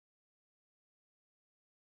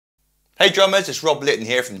Hey drummers, it's Rob Litton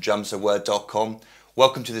here from drumsaword.com.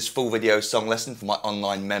 Welcome to this full video song lesson for my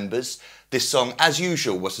online members. This song, as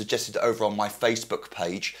usual, was suggested over on my Facebook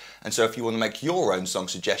page, and so if you want to make your own song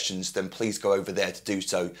suggestions, then please go over there to do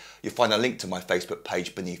so. You'll find a link to my Facebook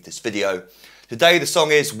page beneath this video. Today the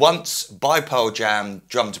song is Once by Pearl Jam,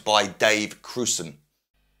 drummed by Dave Krusen.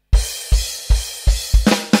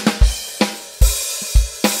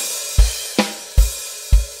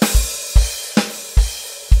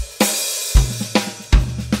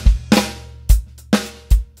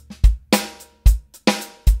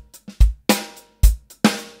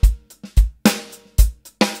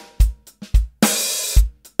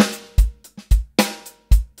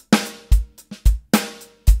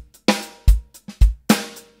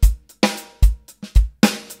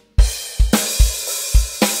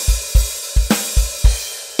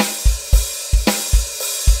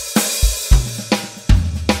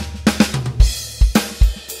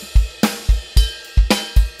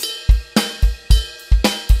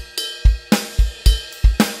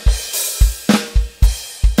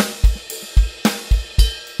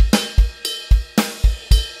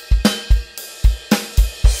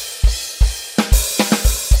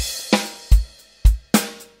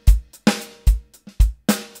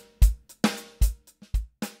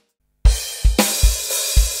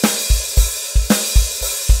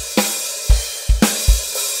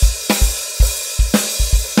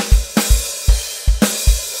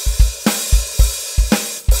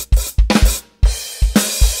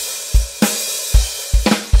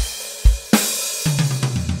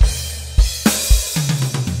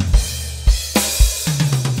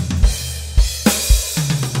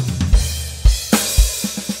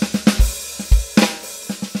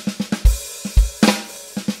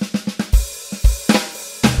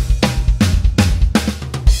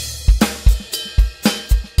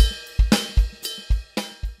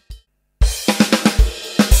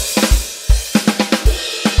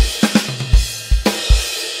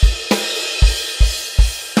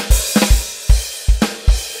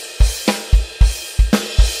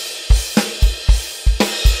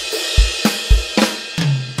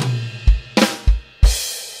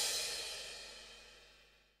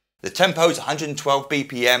 The tempo is 112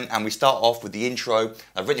 BPM and we start off with the intro.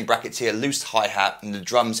 I've written in brackets here, loose hi-hat, and the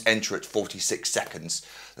drums enter at 46 seconds.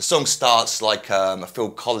 The song starts like a Phil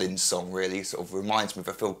Collins song really, sort of reminds me of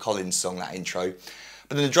a Phil Collins song, that intro.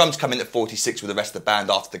 But then the drums come in at 46 with the rest of the band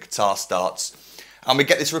after the guitar starts. And we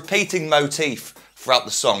get this repeating motif throughout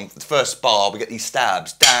the song. The first bar, we get these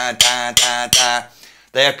stabs, da, da, da, da.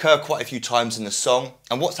 They occur quite a few times in the song,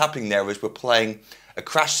 and what's happening there is we're playing a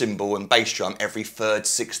crash cymbal and bass drum every third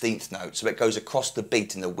 16th note, so it goes across the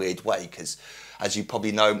beat in a weird way, because as you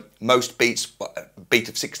probably know, most beats, a beat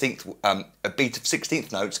of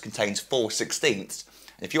 16th notes contains 4 16ths,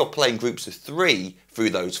 and if you're playing groups of 3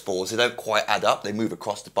 through those 4s, they don't quite add up, they move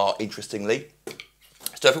across the bar interestingly.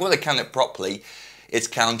 So if we want to count it properly, it's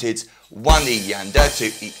counted 1 E and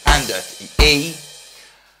 2 E and E.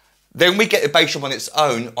 Then we get the bass drum on its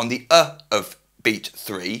own on the of beat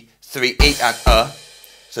 3 E and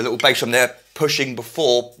So a little bass drum there pushing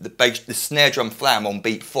before the snare drum flam on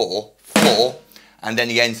beat 4, and then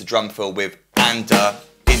he ends the drum fill with and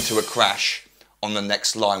into a crash on the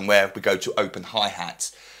next line where we go to open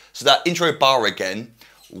hi-hats. So that intro bar again,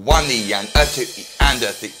 1 E and 2 E and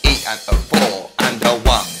 3 E and 4 and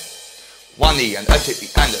 1. 1 E and 2 E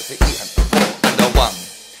and 3 E and 4 and 1.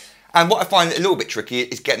 And what I find a little bit tricky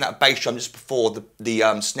is getting that bass drum just before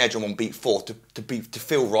the snare drum on beat 4 to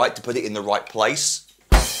feel right, to put it in the right place.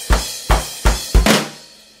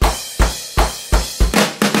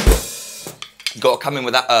 You've got to come in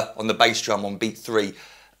with that on the bass drum on beat 3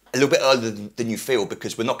 a little bit earlier than you feel,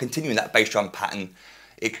 because we're not continuing that bass drum pattern,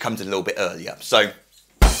 it comes a little bit earlier. So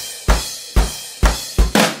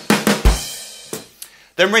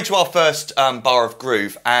then we're into our first bar of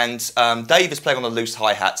groove, and Dave is playing on the loose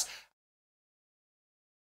hi-hats.